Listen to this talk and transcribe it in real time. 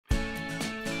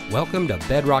Welcome to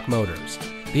Bedrock Motors,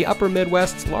 the Upper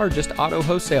Midwest's largest auto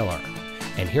wholesaler.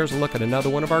 And here's a look at another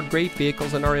one of our great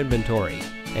vehicles in our inventory,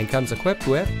 and comes equipped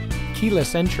with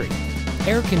keyless entry,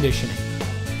 air conditioning,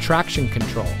 traction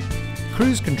control,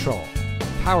 cruise control,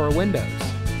 power windows,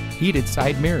 heated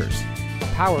side mirrors,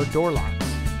 power door locks,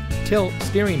 tilt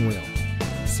steering wheel,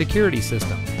 security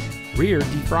system, rear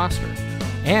defroster,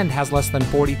 and has less than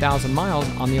 40,000 miles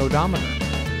on the odometer.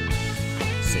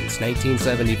 Since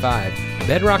 1975,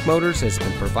 Bedrock Motors has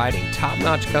been providing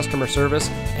top-notch customer service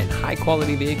and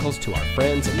high-quality vehicles to our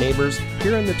friends and neighbors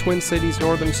here in the Twin Cities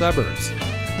northern suburbs.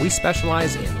 We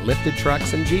specialize in lifted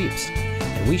trucks and Jeeps,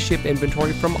 and we ship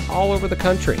inventory from all over the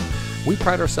country. We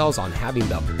pride ourselves on having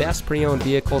the best pre-owned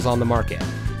vehicles on the market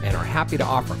and are happy to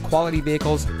offer quality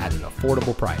vehicles at an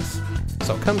affordable price.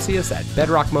 So come see us at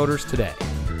Bedrock Motors today.